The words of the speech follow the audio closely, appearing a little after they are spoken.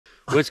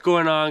What's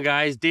going on,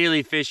 guys?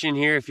 Daily fishing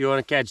here. If you want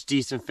to catch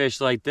decent fish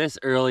like this,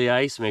 early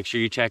ice, make sure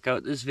you check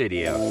out this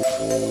video.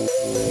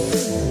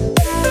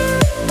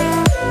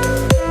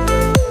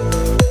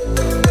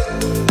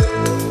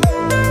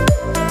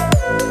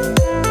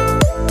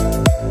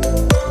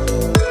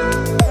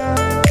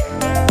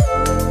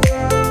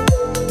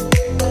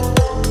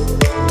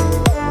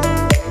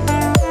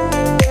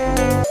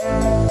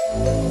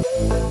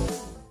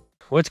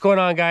 What's going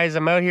on, guys?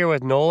 I'm out here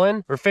with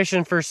Nolan. We're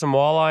fishing for some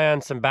walleye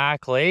on some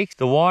back lakes.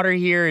 The water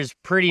here is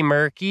pretty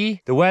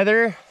murky. The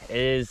weather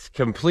is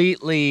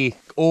completely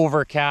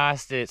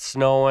overcast. It's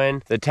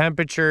snowing. The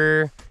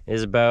temperature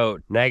is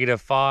about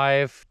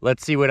 -5.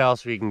 Let's see what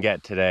else we can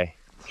get today.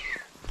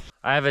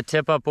 I have a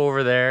tip up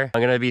over there.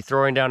 I'm gonna be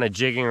throwing down a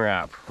jigging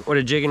wrap. What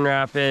a jigging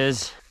wrap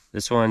is,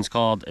 this one's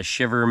called a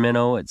shiver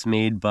minnow. It's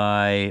made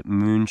by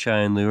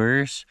Moonshine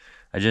Lures.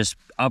 I just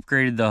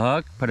upgraded the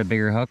hook, put a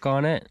bigger hook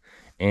on it,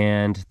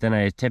 and then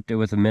I tipped it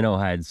with a minnow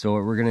head. So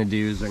what we're gonna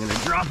do is I'm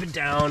gonna drop it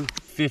down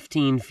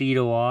 15 feet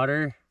of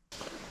water.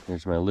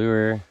 There's my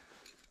lure.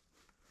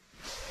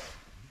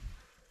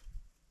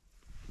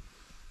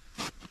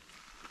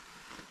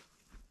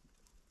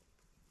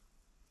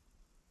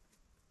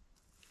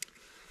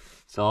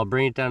 So I'll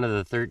bring it down to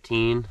the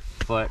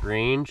 13-foot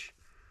range,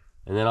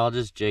 and then I'll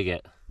just jig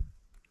it,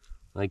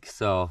 like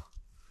so.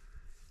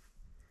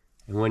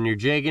 And when you're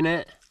jigging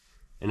it,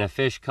 and a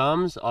fish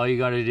comes, all you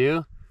gotta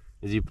do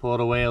is you pull it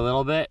away a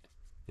little bit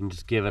and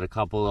just give it a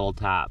couple little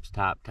taps.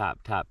 Tap, tap,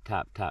 tap,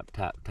 tap, tap,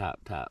 tap, tap,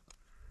 tap.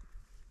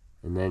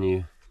 And then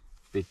you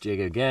jig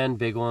again,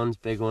 big ones,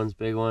 big ones,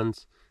 big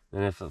ones.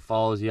 Then if it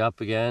follows you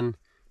up again,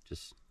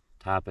 just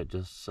tap it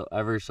just so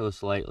ever so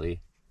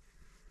slightly.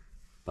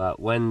 But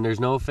when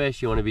there's no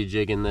fish, you want to be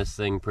jigging this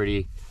thing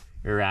pretty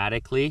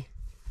erratically.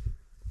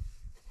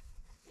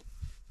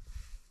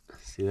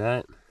 See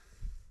that?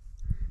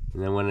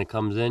 And then when it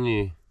comes in,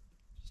 you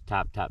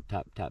tap, tap,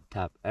 tap, tap,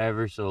 tap,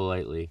 ever so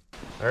lightly.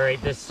 All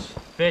right, this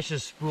fish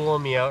is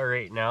spooling me out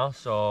right now,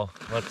 so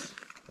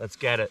let's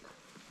get it.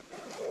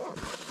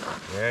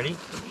 You ready?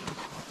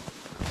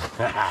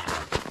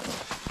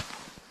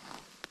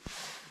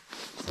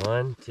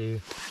 1,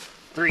 2,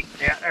 3.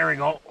 Yeah, there we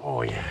go.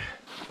 Oh yeah.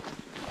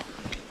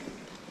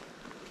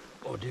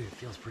 Oh dude, it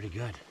feels pretty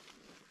good.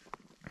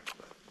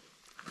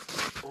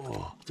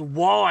 Oh, it's a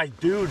walleye,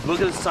 dude. Look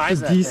at the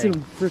size of that decent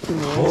thing. Freaking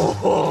walleye.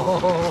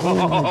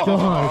 Oh my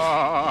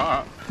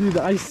gosh. Dude,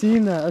 I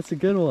seen that. That's a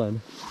good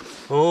one.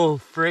 Oh,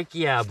 frick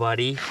yeah,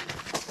 buddy.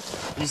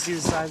 You see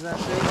the size of that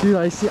thing? Dude,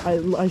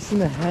 I seen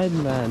the head,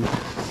 man.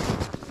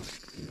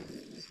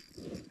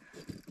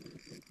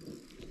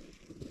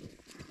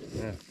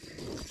 Yeah.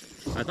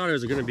 I thought it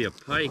was gonna be a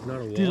pike,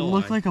 not a walleye. Dude, it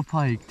looked like a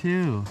pike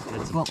too.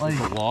 It's like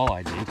a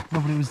walleye, dude. No,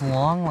 but it was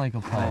long like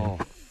a pike. Oh,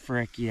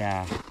 frick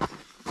yeah.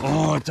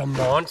 Oh, it's a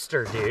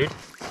monster, dude.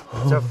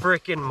 It's a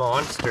freaking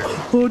monster.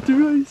 Oh,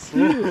 dude, I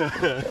see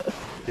it.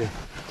 Yeah.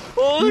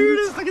 Oh, look at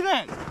this, look at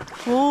that.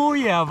 Oh,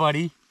 yeah,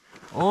 buddy.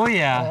 Oh,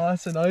 yeah. Oh,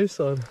 that's a nice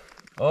one.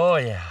 Oh,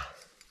 yeah.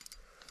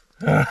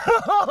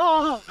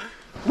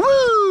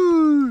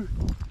 Woo!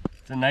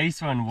 It's a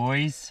nice one,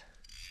 boys.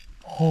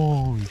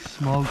 Holy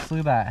smokes, look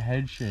at that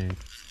head shape.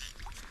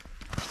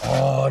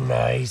 Oh,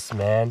 nice,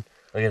 man.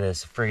 Look at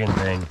this friggin'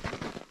 thing.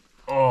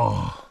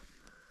 Oh.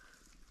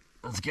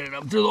 Let's get it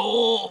up to the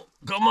hole.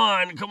 Come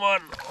on, come on.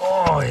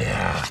 Oh,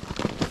 yeah.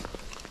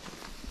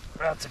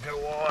 That's a good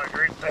walleye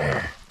right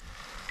there.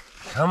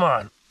 Come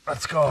on,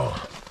 let's go.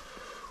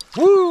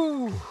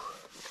 Woo!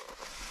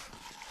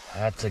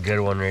 That's a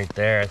good one right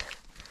there.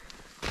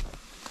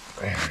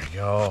 There we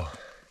go.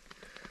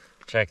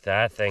 Check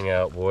that thing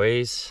out,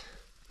 boys.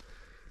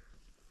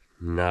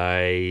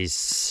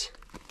 Nice.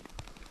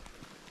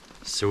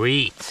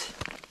 Sweet.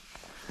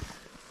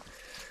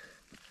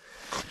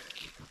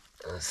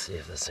 Let's see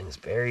if this thing's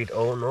buried.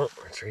 Oh no,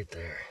 it's right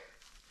there.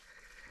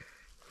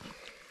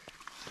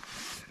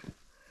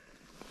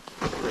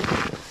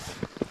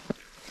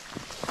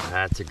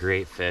 That's a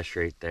great fish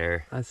right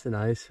there. That's a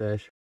nice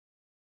fish.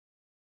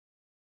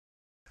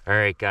 All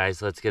right,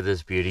 guys, let's get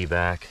this beauty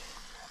back.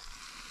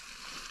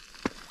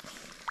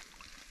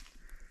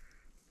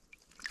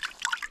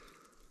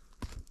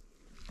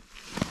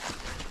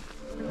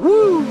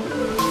 Woo!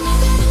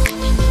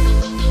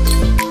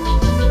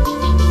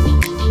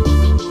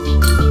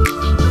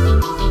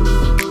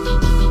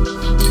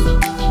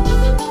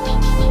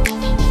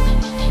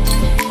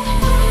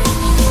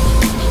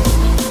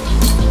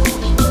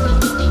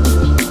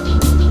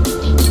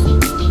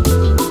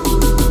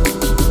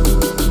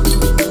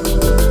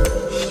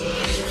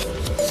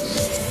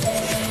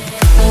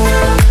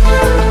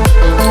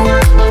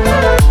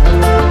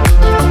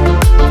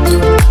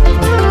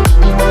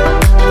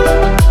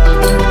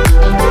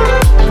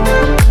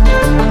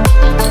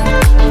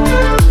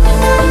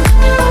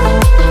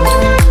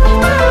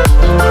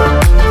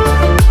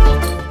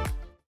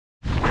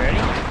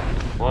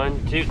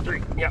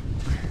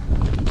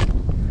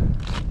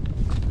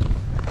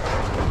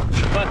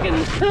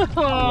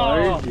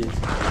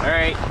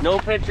 Alright, no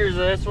pictures of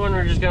this one.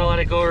 We're just gonna let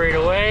it go right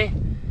away.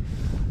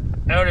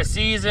 Out of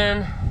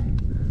season.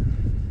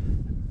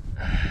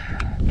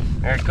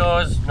 There it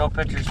goes. No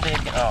pictures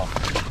taken.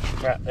 Oh,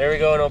 yeah, there we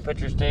go. No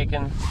pictures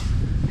taken.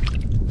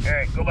 All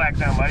right, go back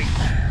down, buddy.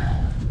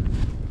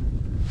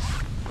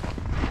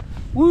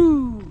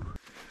 Woo!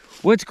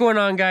 What's going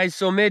on, guys?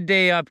 So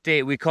midday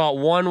update. We caught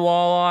one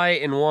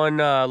walleye and one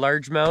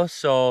largemouth.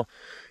 So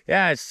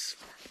yeah, it's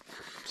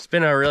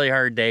been a really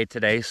hard day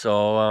today.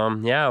 So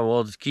yeah,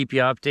 we'll just keep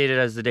you updated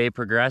as the day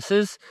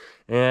progresses,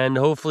 and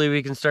hopefully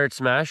we can start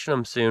smashing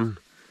them soon.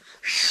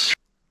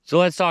 So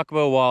let's talk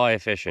about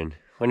walleye fishing.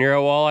 When you're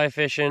out walleye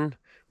fishing,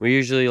 we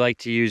usually like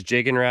to use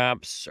jigging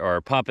wraps or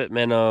puppet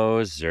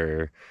minnows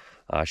or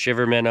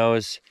shiver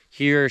minnows.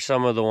 Here are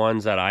some of the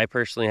ones that I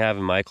personally have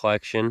in my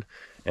collection,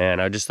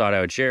 and I just thought I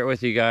would share it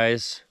with you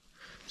guys.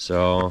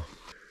 So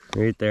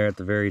right there at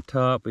the very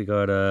top, we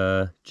got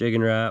a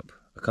jigging wrap,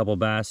 a couple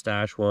bass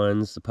stash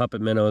ones, the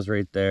puppet minnows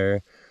right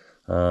there.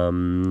 I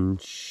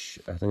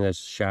think that's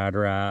shad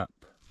wrap.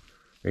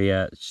 Or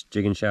yeah,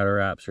 jigging shadow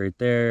wraps right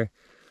there.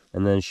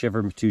 And then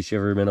two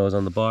shiver minnows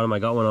on the bottom. I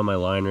got one on my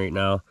line right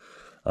now.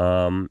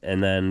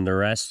 And then the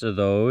rest of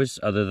those,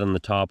 other than the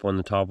top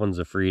one's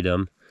a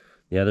Freedom.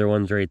 The other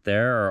ones right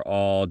there are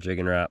all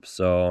jigging wraps.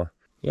 So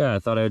yeah, I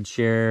thought I'd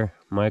share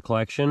my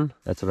collection.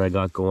 That's what I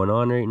got going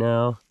on right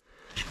now.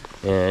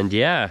 And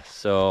yeah,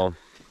 so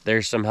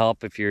there's some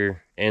help if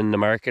you're in the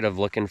market of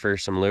looking for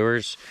some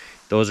lures.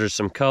 Those are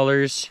some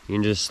colors. You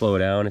can just slow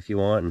down if you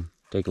want and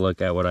take a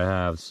look at what I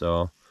have.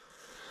 So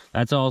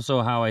that's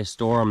also how I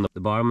store them. The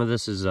bottom of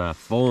this is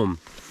foam.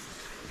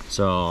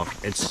 So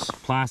it's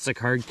plastic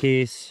hard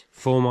case,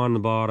 foam on the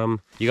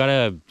bottom. You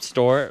gotta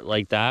store it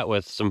like that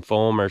with some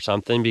foam or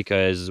something,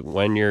 because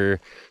when you're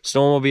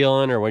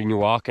snowmobiling or when you're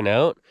walking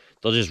out,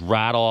 they'll just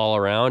rattle all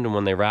around, and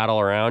when they rattle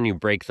around, you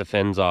break the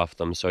fins off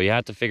them. So you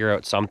have to figure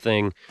out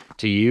something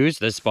to use.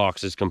 This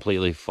box is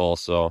completely full,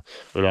 so I'm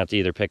gonna have to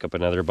either pick up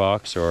another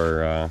box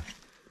or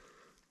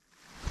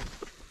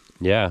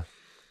yeah.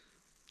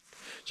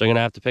 So I'm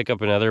gonna have to pick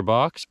up another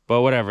box,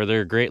 but whatever,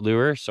 they're a great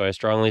lure, so I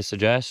strongly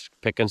suggest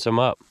picking some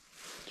up.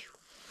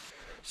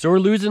 So we're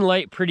losing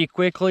light pretty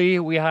quickly.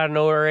 We had an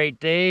alright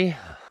day.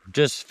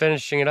 Just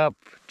finishing it up,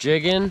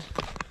 jigging.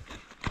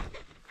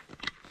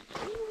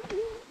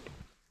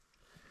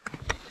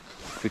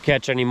 If we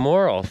catch any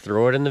more, I'll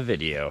throw it in the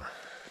video.